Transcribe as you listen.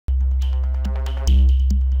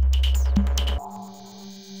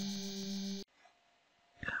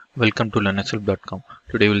Welcome to linuxhelp.com.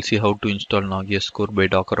 Today we'll see how to install Nagios Core by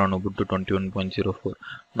Docker on Ubuntu 21.04.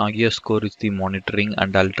 Nagios Core is the monitoring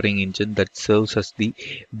and altering engine that serves as the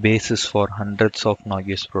basis for hundreds of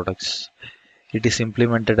Nagios products. It is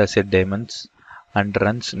implemented as a daemon and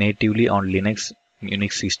runs natively on Unix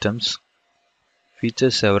systems.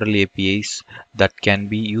 Features several APIs that can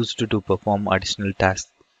be used to perform additional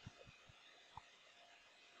tasks.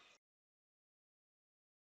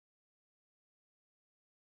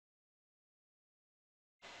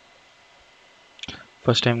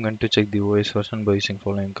 First, I'm going to check the OS version by using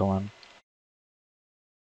following command.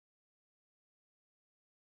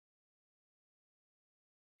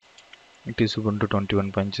 It is Ubuntu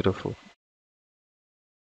 21.04.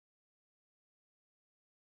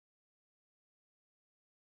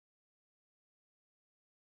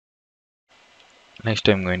 Next,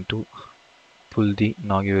 I'm going to pull the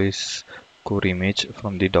Nagios Core image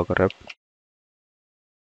from the Docker app.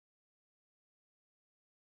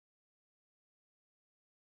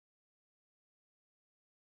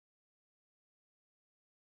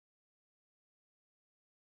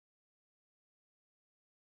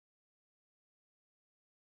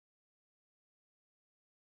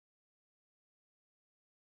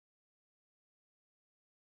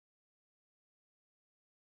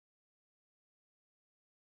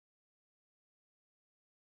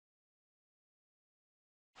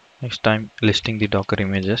 Next, I'm listing the Docker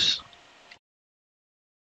images.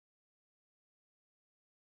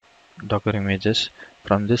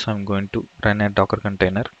 From this, I'm going to run a Docker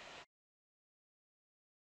container.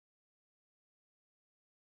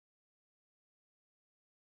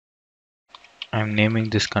 I'm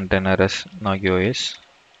naming this container as Nagios.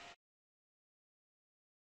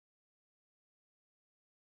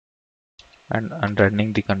 And I'm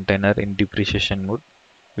running the container in depreciation mode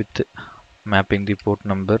with mapping the port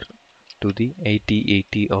number to the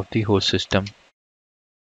 8080 of the host system.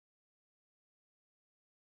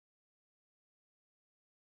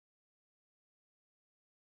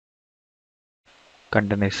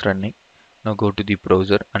 Container is running. Now go to the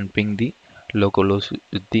browser and ping the localhost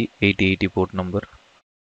with the 8080 port number.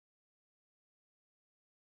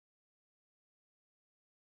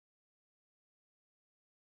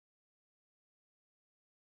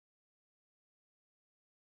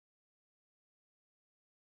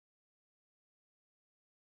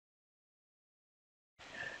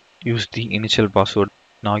 Use the initial password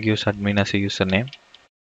Nagios admin as a username.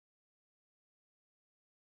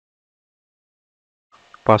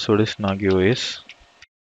 Password is Nagios.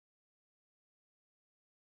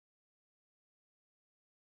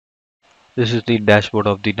 This is the dashboard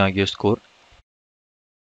of the Nagios Core.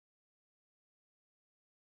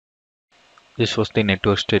 This was the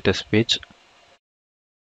network status page.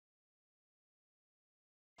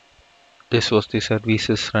 This was the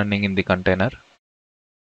services running in the container.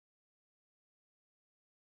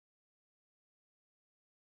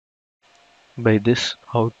 By this,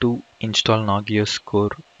 how to install Nagios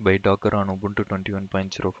Core by Docker on Ubuntu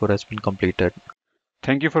 21.04 has been completed.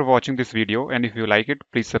 Thank you for watching this video, and if you like it,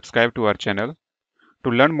 please subscribe to our channel. To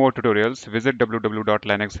learn more tutorials, visit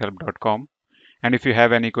www.linuxhelp.com, and if you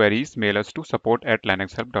have any queries, mail us to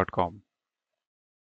support@linuxhelp.com.